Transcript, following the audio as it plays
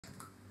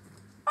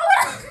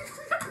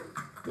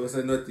Don't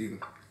say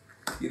nothing.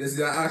 You just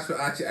see ask for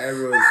arch your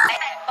eyebrows.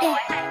 Yeah,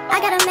 I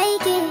gotta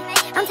make it.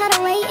 I'm tired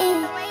of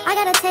waiting. I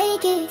gotta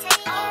take it.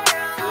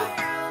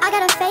 I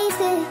gotta face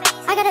it.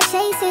 I gotta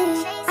chase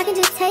it. I can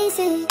just taste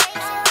it.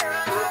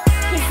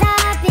 'Cause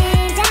I've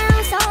been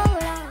down so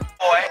long.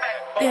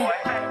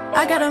 Yeah,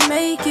 I gotta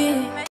make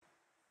it.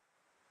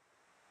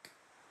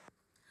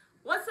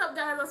 What's up,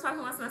 guys?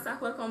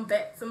 Welcome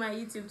back to my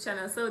YouTube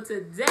channel. So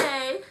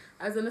today,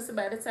 as you know, see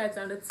by the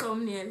title and the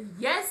thumbnail,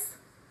 yes,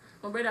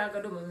 my brother I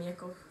gotta do my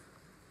makeup.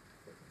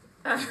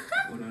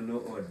 You don't know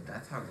all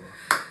that go.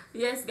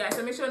 Yes, guys.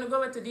 So make sure you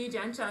go over to DJ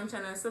and Charm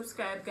channel,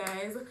 subscribe,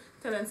 guys.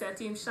 Tell them say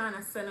Team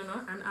Shawna sending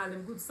on and all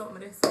them good stuff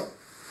there. So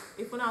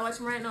if you're not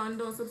watching right now and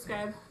don't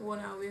subscribe,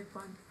 wanna wait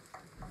on.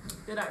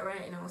 Do that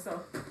right now.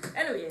 So,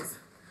 anyways,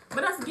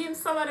 but let's give him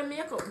some of the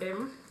makeup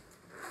them.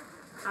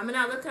 I'm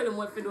not gonna tell him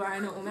what to do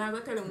right now. I'm not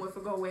gonna tell him what to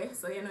go away.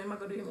 So you know, I'm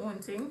gonna do him one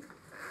thing.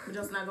 I'm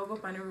just not gonna go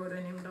up on the road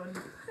when him done.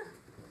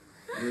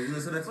 You know,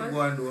 so that you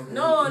go and do.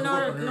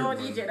 No,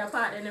 DJ, that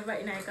part they never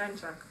in a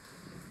contract.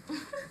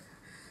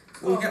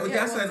 Oh, we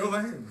can sign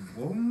over here.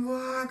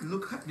 What?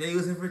 Look at they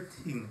use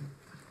everything.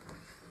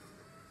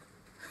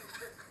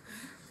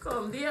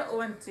 Come, do your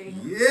own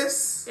thing.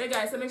 Yes. Yeah,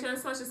 guys, so make sure you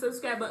smash the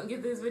subscribe button,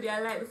 give this video a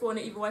like before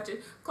you even watch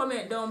it.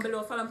 Comment down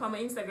below, follow me on my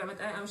Instagram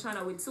at I am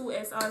Shawna with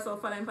 2S. Also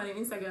follow me on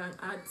Instagram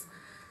at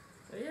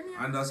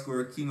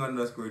underscore king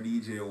underscore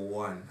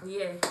DJ1.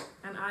 Yeah,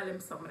 and all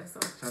them stuff like so.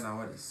 Shawna,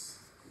 what is?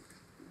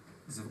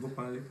 Is it go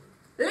on lip?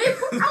 Lip?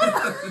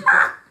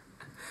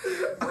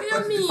 What do you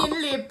mean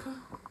lip?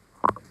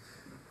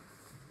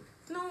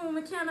 No,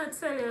 I cannot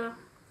tell you.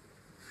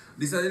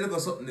 This is a little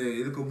something there,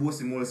 a little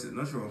bossy mole,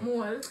 not sure.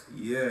 Mole?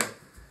 Yeah.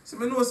 So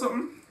I know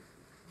something.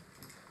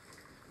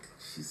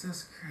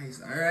 Jesus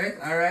Christ.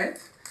 Alright.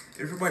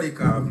 Everybody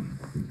calm.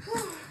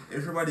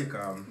 Everybody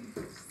calm.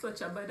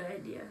 Such a bad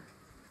idea.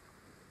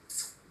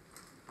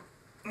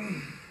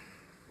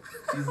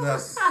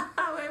 Jesus.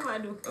 What am I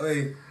do?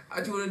 Oi, I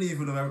just want to need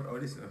to know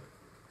what this is.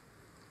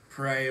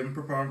 Prime,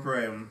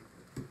 prime.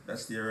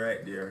 That's there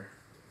right there.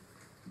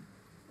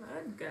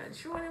 Oh God,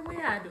 show them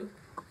what I do.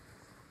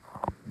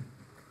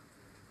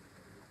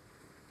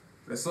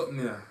 There's something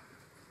here.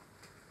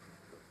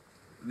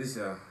 This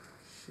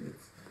shit.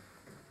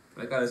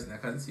 Like I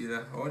can't see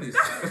that. All this. I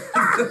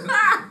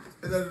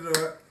don't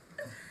know.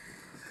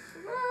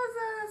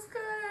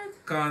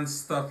 Can't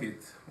stop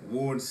it.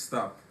 Won't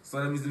stop. So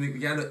that means we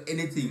can't do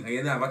anything and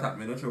you never tap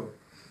me, not true.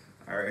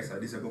 Alright, so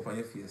this will go on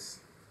your face.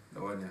 The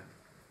one here.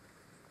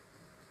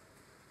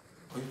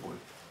 How you pull?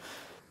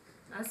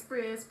 I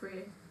spray.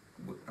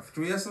 After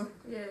 2 years, sir?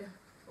 Yeah.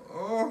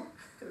 Oh.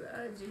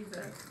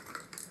 Jesus.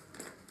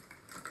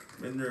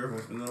 I'm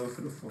nervous. I don't know if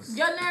you do first.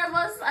 You're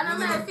nervous? And I'm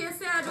like,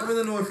 face I do. I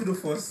don't know if you do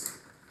first.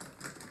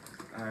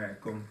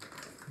 Alright, come.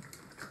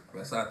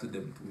 Let's start to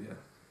them too, yeah.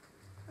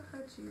 Oh,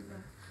 Jesus.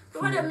 So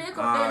what the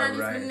makeup then and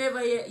this we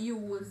never yet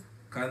use?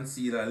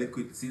 Concealer,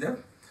 liquid. See that?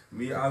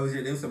 Me always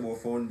hear them say about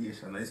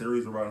foundation. I say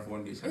reason wrong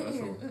foundation.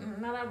 So.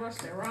 Not that brush,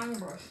 the wrong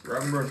brush.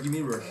 Wrong brush, give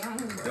me brush. Wrong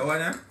brush. The one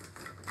here?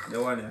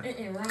 The one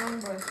here? Wrong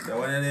brush. The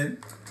one here then?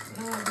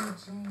 No,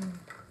 DJ.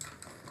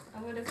 How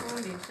about the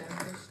foundation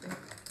brush there?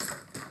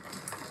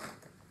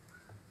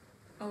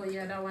 Oh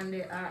yeah, that one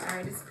there,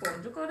 the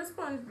sponge. Look how the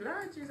sponge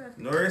blood, Jesus.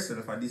 No rest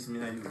for this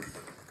me I use.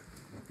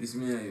 This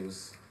me I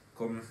use.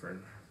 Come my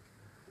friend.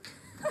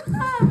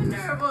 I'm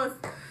nervous.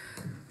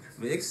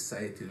 I'm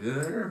excited. I'm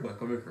nervous.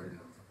 Come my friend.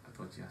 I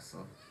thought you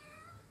saw.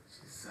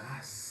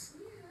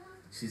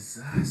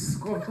 Jesus.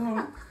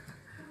 Come.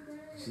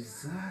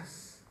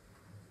 Jesus.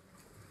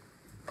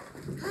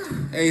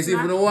 Hey, see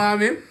if you don't want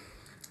me.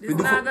 If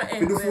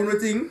you do phone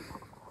thing,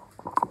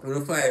 you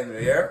don't find me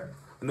here.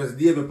 And just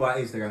DM me on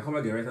Instagram. Come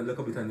again, right? And look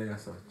a bit on there.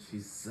 So,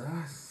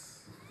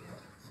 Jesus.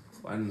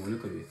 One more,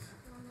 look a bit.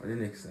 On the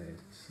next side.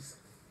 Jesus.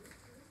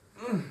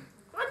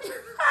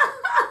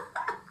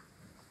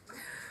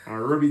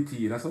 And rubby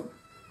tea, that's all?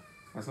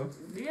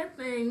 Do your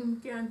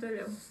thing, can't tell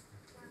you.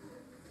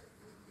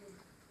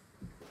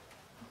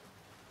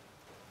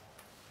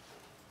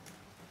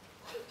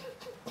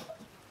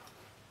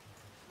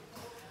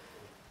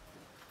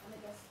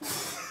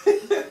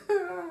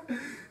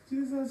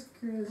 Jesus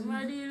Christ.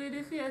 Why do you do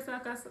the face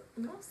like a...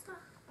 No,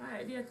 stop.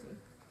 Alright, do your thing.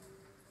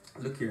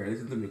 Look here,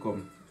 listen to me,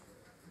 come.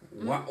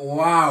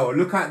 Wow,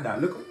 look at that.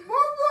 Look.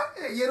 What?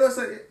 You know,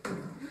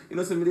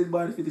 so me did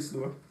bad for this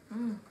door.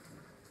 Come,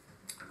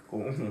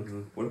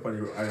 hold up on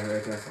the right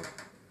here.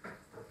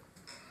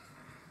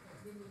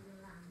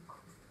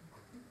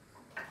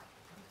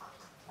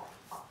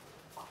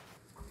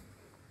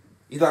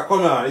 It'll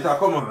come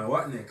on.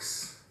 What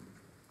next?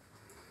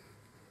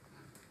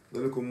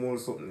 Look more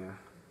something there.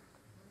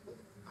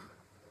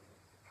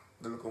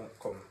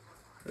 Come.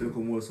 Look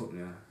more something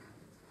there.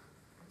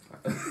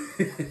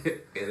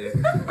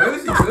 Let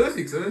me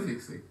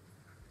fix it.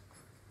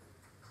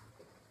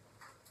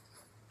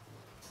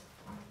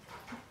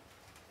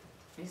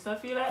 You still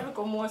feel like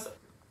look more.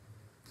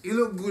 You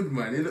look good,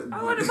 man. You look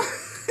good.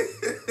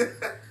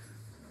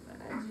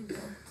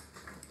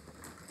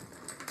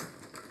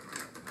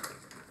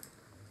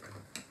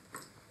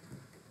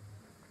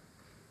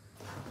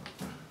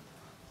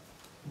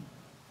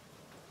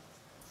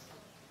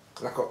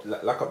 Lock up the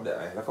eye.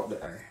 Lock up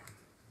the eye.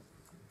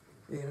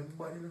 Yeah,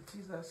 nobody, no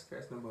Jesus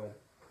Christ, nobody.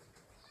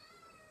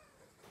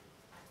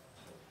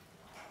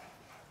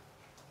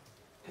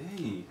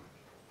 Hey.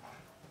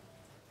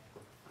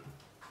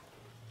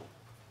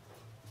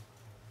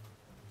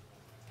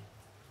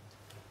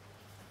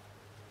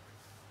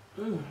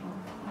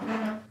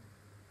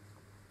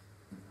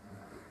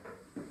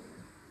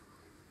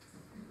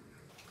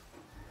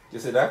 You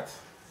see that?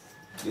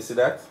 You see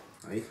that?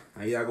 I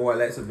go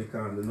like something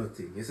can't do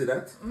nothing. You see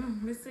that?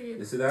 Me see it.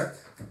 You see that?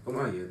 Come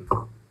on here.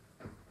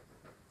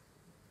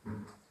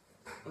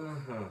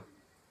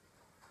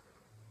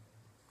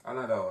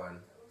 Another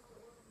one.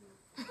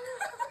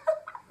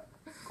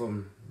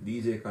 Come,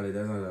 DJ Khaled,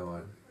 another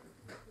one.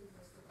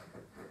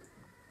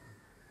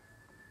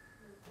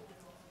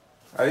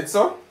 I did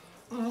so?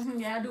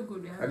 Yeah, I do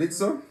good. Yeah. I did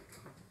so?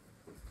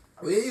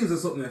 What you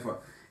use something for?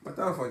 But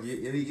I forget,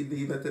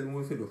 you not tell me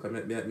what to do.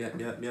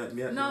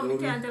 No, we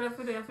can't tell you to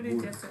do. You have to do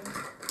it yourself.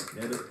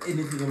 You do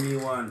anything you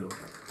want to do.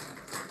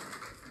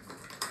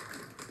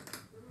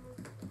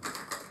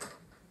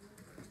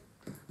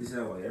 This is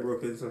what you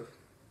broke pencil.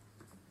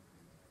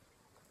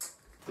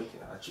 Okay,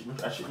 I check me.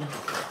 I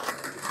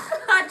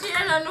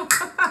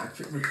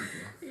trick me.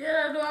 You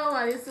don't know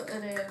what is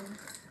them.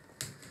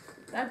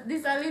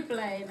 This a lip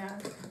line now.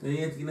 You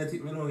ain't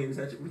tip me no, you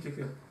check me check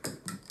you.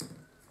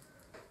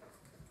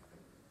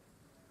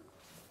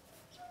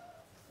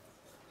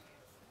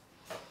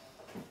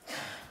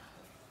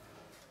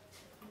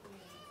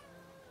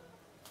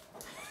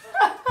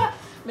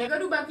 Make go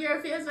do back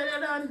your face when you're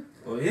done.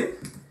 Oh yeah?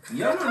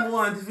 Yeah man,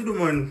 want if you do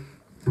man.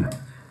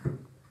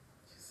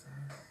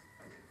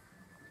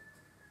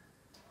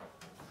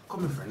 Come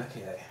here friend, look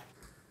here.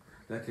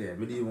 Look here,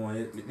 me do you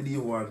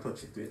want to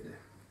touch it right there.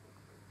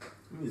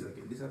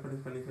 Music, this is a funny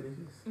face.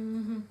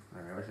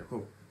 Alright, watch it,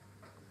 come.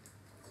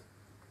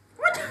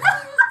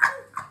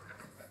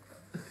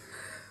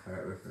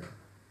 Alright, my friend.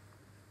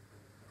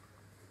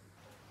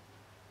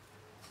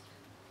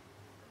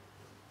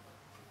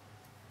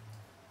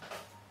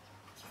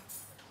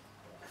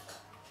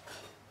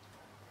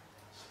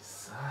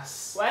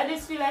 Jesus. Why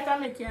this feel like I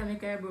make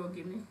eyebrow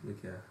give me?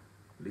 Look,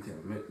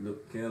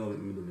 can you let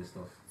me do this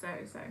stuff?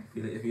 Sorry.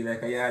 If you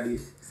like a yardie.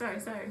 Sorry.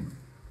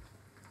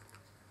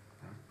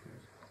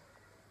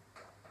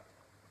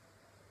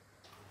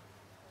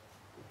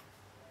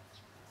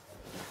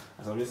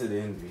 As I'm just at the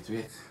end of it,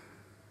 wait.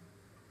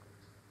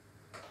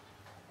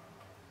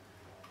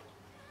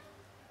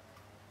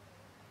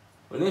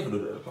 We need to do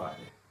the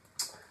party.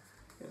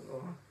 You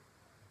know,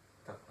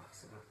 tap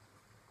box, you know.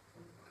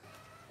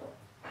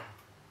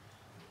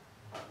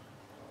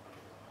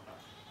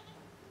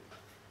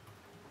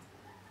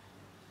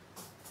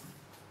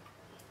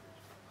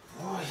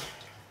 Boy.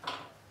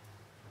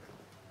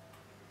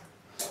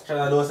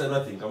 Shawna, don't say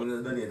nothing. I'm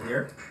going to do it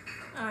here.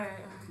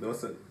 Alright. Don't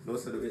say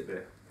it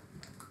there.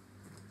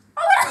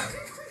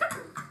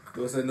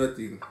 Don't say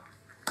nothing.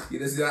 You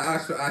just see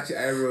ask for archy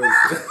eyebrows.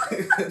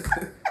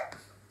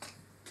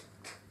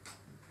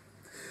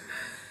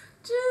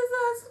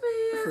 Jesus,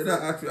 please. For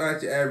that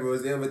archy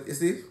eyebrows, yeah, but you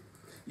see,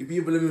 you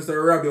people let me start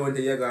rob you when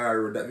you go on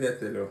road, that me I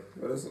tell you.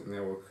 But that's something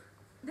I work.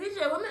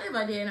 DJ, what me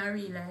ever do in a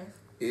real life?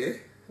 Yeah,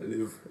 I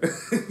live.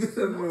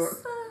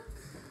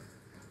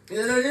 You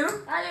know?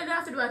 All you don't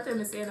have to do is tell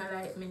me say you don't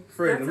like me.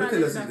 Friend, That's let me all tell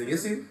you have something. to You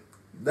do. see,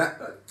 that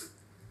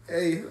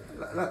hey,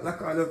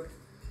 like all of.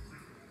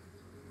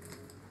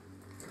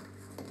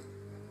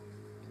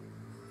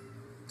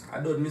 I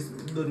don't miss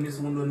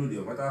one don't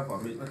do what I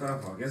fuck,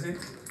 you see?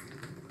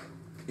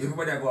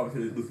 Everybody go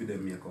and do for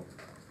them makeup.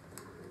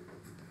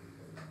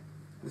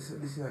 This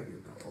is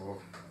again.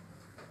 Oh.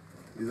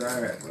 This is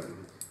alright, man.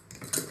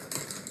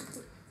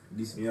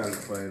 This me all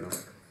fine now.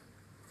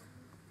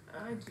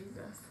 Oh,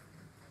 Jesus.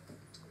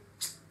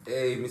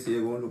 Hey, me say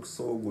you're gonna look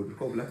so good.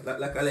 Come,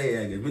 like a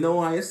layer again. Me don't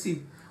want you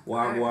see.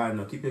 What go on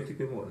now. Keep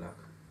your mouth locked.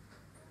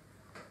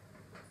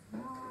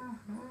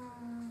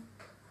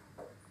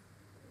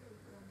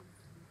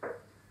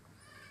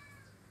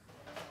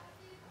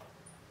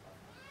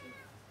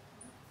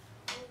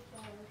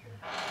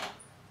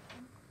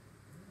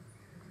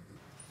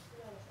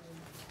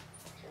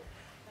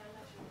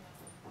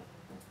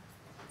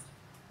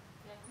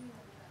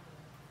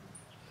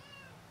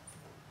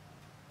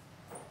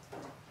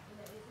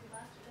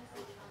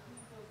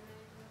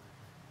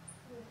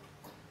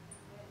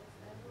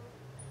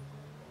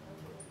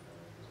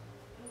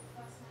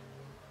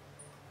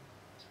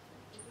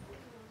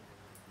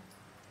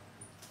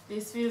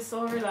 This feels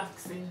so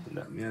relaxing.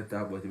 That me I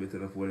talk about it better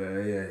enough for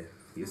yeah.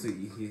 You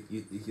see,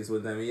 you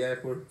one time me eye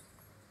full.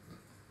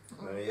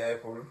 My eye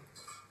full.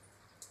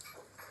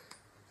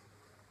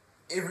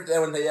 Every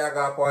time when the eye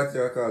go party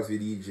I call for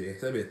DJ.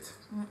 It's a bit.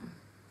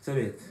 It's a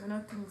bit. I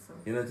don't think so.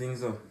 You don't think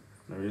so?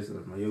 No,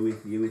 you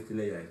wait till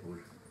the eye full.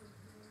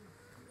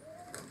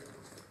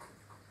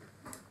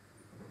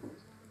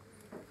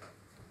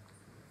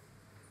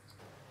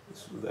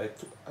 This was like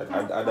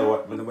I don't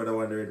want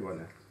the red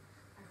one.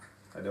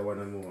 I don't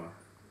want more.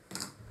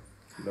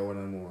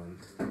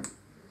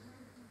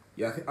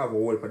 You have to have a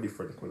whole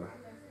different colour.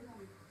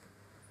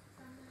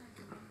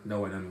 That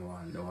one and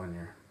one, the one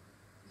here.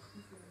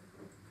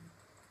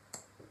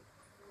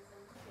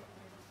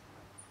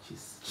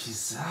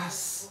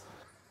 Jesus.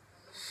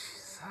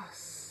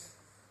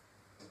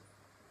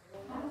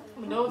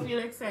 I don't feel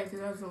excited,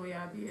 that's the way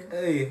I be.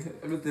 Hey,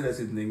 let me tell you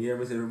something. You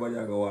ever see everybody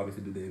I go want me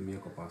to do their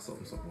makeup or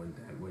something one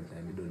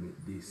time you done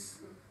with this.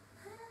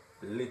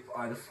 Lip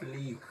on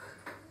fleek.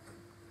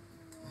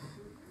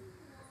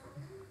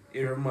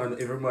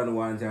 Every man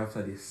wants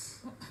after this.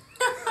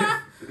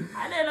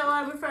 I didn't know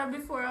what from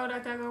before how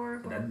that I go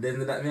work out.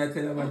 That me I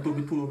tell you man to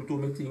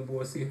me thing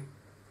bossy.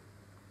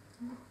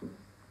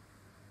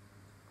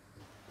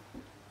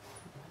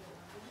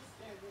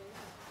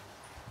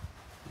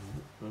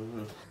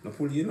 No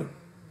pull you know.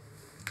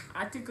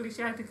 I ticklish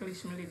my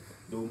lip.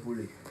 Don't pull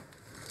it.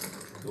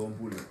 Don't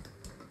pull it.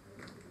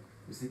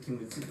 You see Kim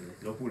with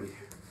it. Don't pull it.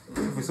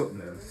 Look for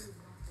something else.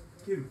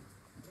 Kim.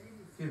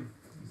 You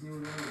see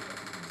what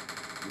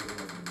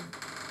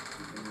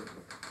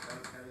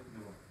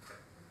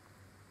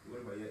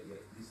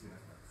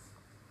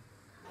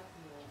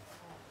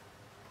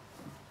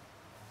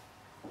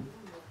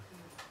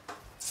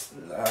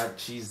Lord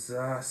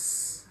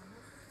Jesus.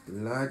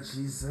 Lord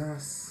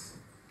Jesus.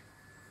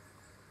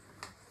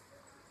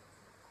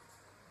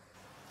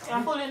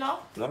 You're pulling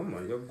up? No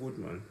man, you're good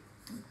man.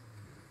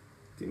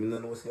 You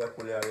don't know you're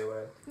pulling all the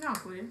while. No,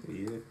 pulling.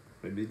 Yeah,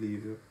 I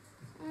believe you.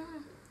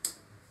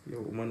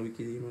 Yo, woman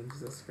wicked man,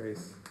 Jesus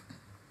Christ.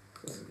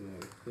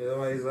 Yeah,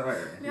 why is that?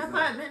 Your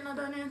apartment not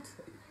done it.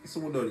 It's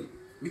so done.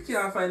 We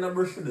can't find a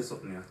brush for this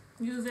something here.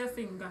 Use your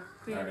finger,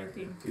 clear the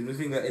thing. Use my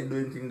finger and do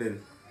anything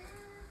then.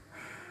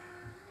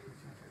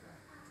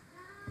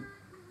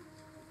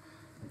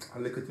 A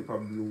little tip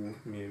of blue,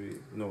 maybe.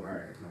 No,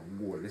 alright, no,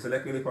 gold. It's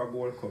like a little of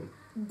gold come.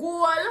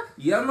 Goal?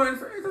 Yeah man,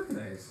 for it up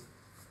nice.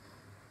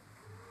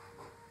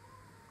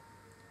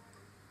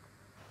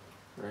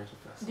 Right,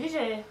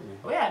 DJ,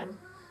 what you do?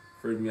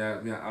 For me,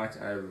 I arch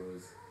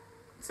eyebrows.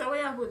 So what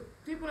you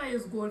put? People don't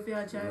use gold for your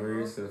arch Know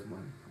eyebrows. yourself,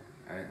 man.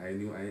 I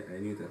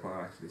knew to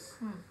arch this.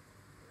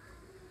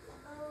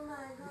 Oh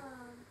my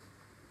god.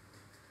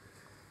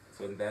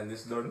 So then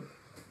this done,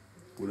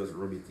 we'll just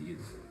rub it in.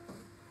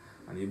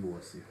 And you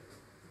boss you.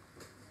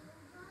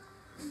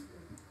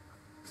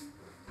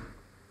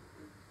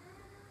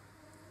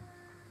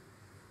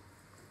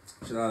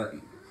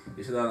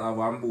 You should have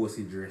one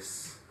bossy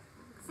dress.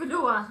 For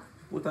do what?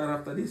 Put on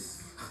after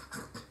this.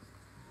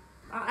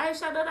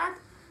 Eyeshadow that?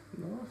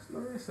 No, it's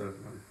not yourself,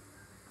 man.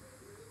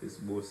 It's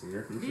bossy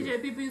here. DJ,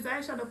 people use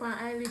eyeshadow on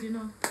eyelid, you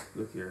know.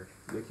 Look here,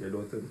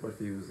 don't tell me what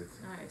to use it.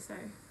 Alright,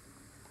 sorry.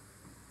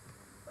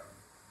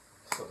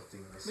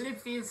 Something else. My lip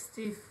feels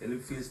stiff. Your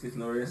lip feels stiff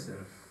now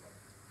yourself.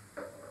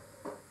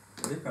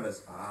 Look at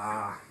this.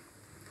 I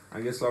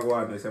guess what I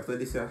want is after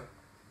this, yeah?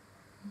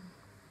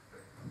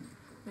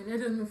 When I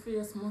do my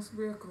face must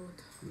break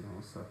out.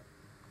 No, sir.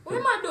 What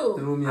am I do?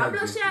 Tell me I'm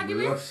blush here, give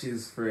me. Blush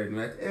his friend.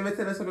 Right? Ever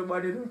tell us what my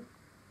body do?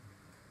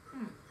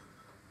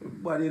 My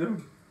body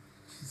do?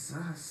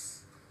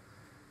 Jesus.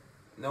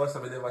 Now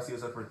somebody never see you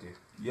so pretty.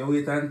 You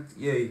wait and,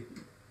 yeah. You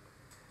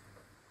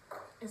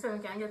say we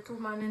can get 2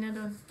 man in it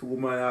done? 2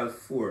 man all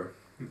 4.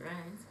 Right.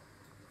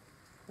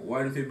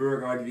 One for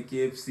burger or the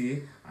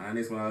KFC, and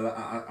this one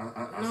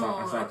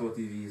a Sato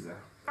visa.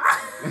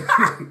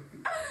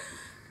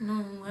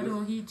 No, I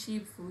don't eat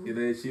cheap food. You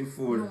don't eat cheap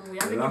food? No, we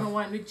have to give me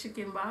one with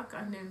chicken back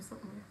and then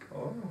something.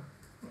 Oh.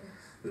 Yes.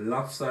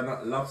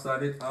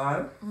 Lobster it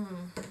all?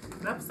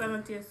 Lobster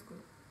don't taste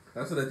good.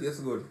 That's what that tastes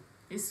good.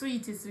 It's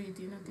sweet, you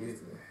know,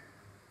 taste good.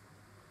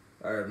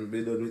 Alright, I'm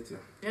done with you.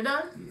 You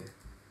done? Yeah.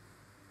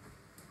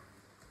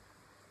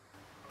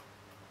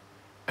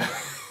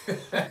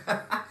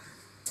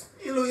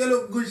 You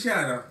look good,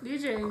 Shawna.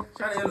 DJ.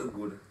 Shawna, you look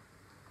good.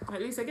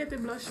 At least I get the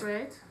blush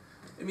right.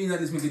 I mean that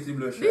this make it the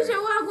blush, DJ,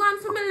 right? what going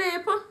for my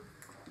lip?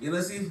 You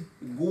know see?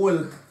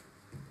 Gold.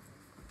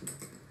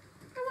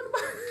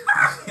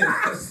 You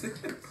know see?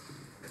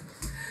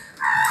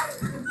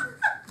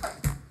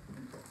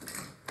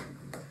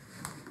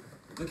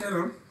 Look at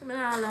them.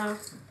 I laugh.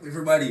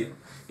 Everybody.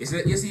 You see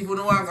if you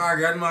don't want to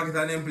go to market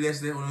and them place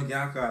there, you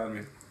can't call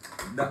me.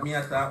 That me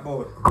I talk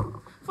about.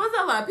 First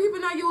of all, people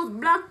not use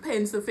black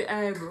pencil for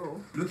eyebrow.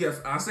 Look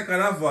here, and second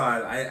of all,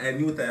 I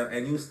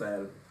new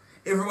style.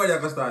 Everybody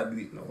can start do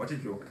it now. Watch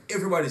it joke.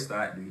 Everybody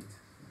start do it.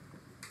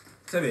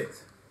 Say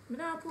it. I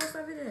don't post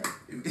every day.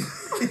 You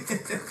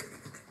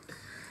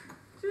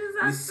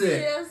Jesus, say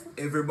serious.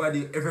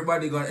 everybody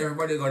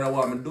gonna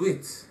want me to do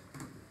it.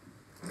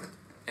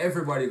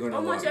 Everybody gonna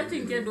How want much me you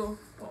think to you do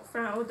do?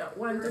 From out of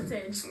 1 to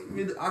 10.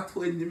 it. At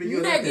 20 me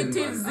give that 10,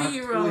 Negative man.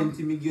 0. At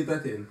 20 me give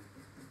that 10.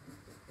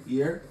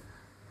 Here.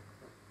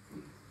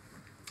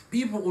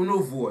 People who no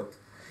vote.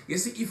 You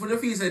see, if you don't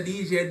feel say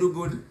DJ do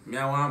good, me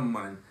I want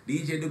man.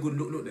 DJ do good,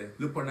 look there.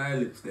 Look on our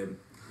lips them.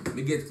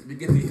 Me get a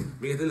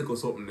little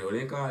something there.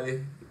 They call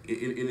it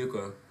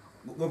go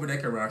over the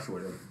camera and show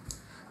them.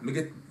 Me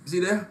get, see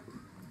there?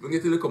 Me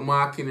get a little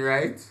marking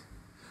right.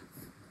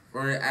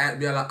 Or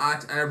be a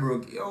arch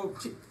eyebrow. Yo,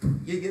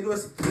 you know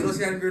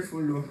see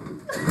ungrateful though.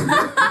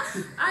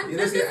 And You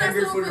know this see is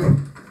ungrateful so though.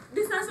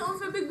 This is something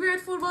for big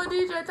grateful about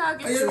DJ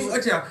talking And you mean,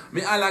 watch ya,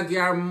 me all like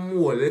your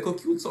mole,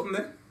 look cute something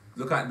there.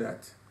 Look at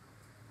that.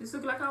 This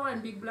look like a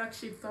one big black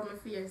sheep from my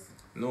face.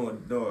 No.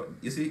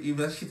 You see, if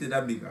that shit is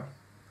that bigger.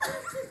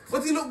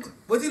 What you look,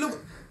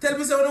 tell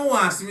me someone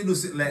wants to see me do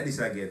something like this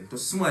again, to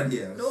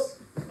somebody else.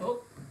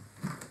 Nope.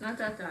 Not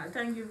at all.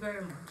 Thank you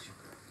very much.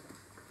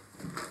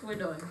 We're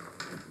done.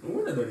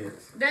 We're not done yet.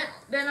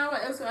 Then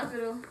what else we have to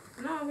do?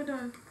 No, we're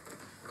done.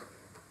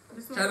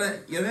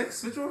 Shawna, you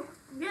vexed with you?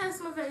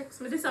 Yes, I'm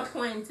vexed. I'm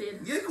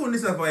disappointed. You couldn't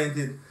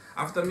disappointed.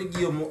 After me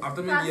give you mole.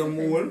 After me give you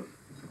mole.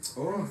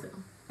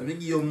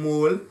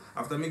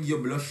 After me give you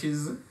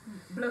blushes.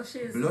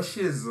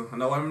 Blushes.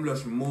 And I want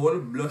blush. Mole,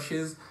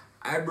 blushes,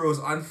 eyebrows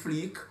on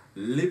fleek,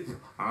 lip,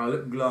 and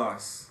lip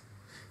gloss.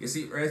 You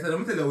see, right now, let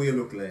me tell you what you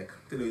look like.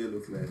 You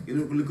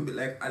look a little bit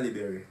like Ali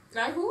Berry.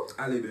 Like who?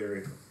 Ali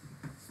Berry.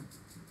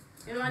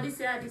 You know what this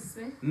say this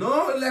way?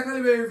 No, like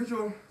Ali Berry for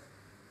sure.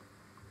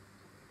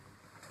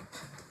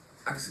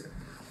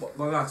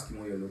 Go ask him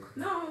how you look.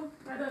 No,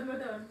 we're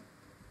done.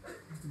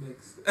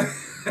 Next.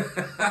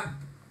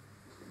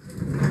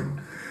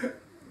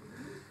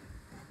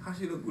 How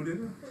she look good, you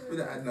know? I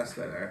don't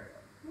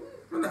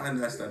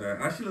understand her.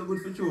 How she look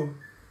good for you?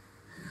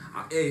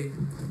 Hey,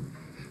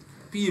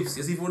 peeps,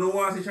 you see if you don't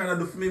want to try to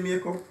do for me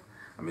makeup,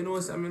 I know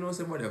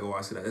somebody go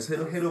watch that. Just head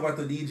over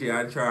to DJ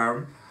and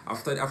Charm.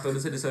 After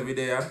this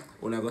video,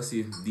 when I go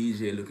see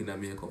DJ looking at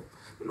makeup.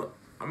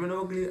 I'm not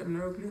ugly, you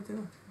know.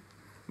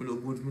 I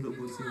look good,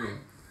 see me.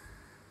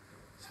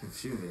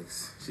 She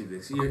vex.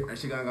 And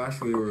she gonna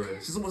show you road.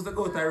 She's supposed to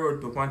go to the road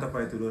to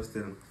quantify to those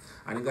things.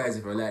 And guys,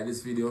 if you like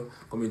this video,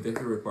 comment your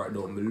favorite part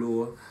down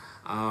below.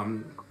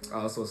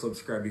 Also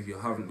subscribe if you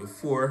haven't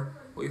before.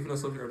 But if you're not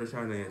subscribed to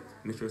Shawna yet,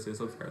 make sure you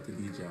subscribe to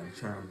DJ and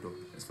Charm though.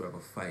 That's where I go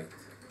fight.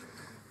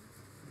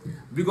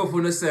 Big up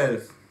on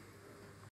yourself.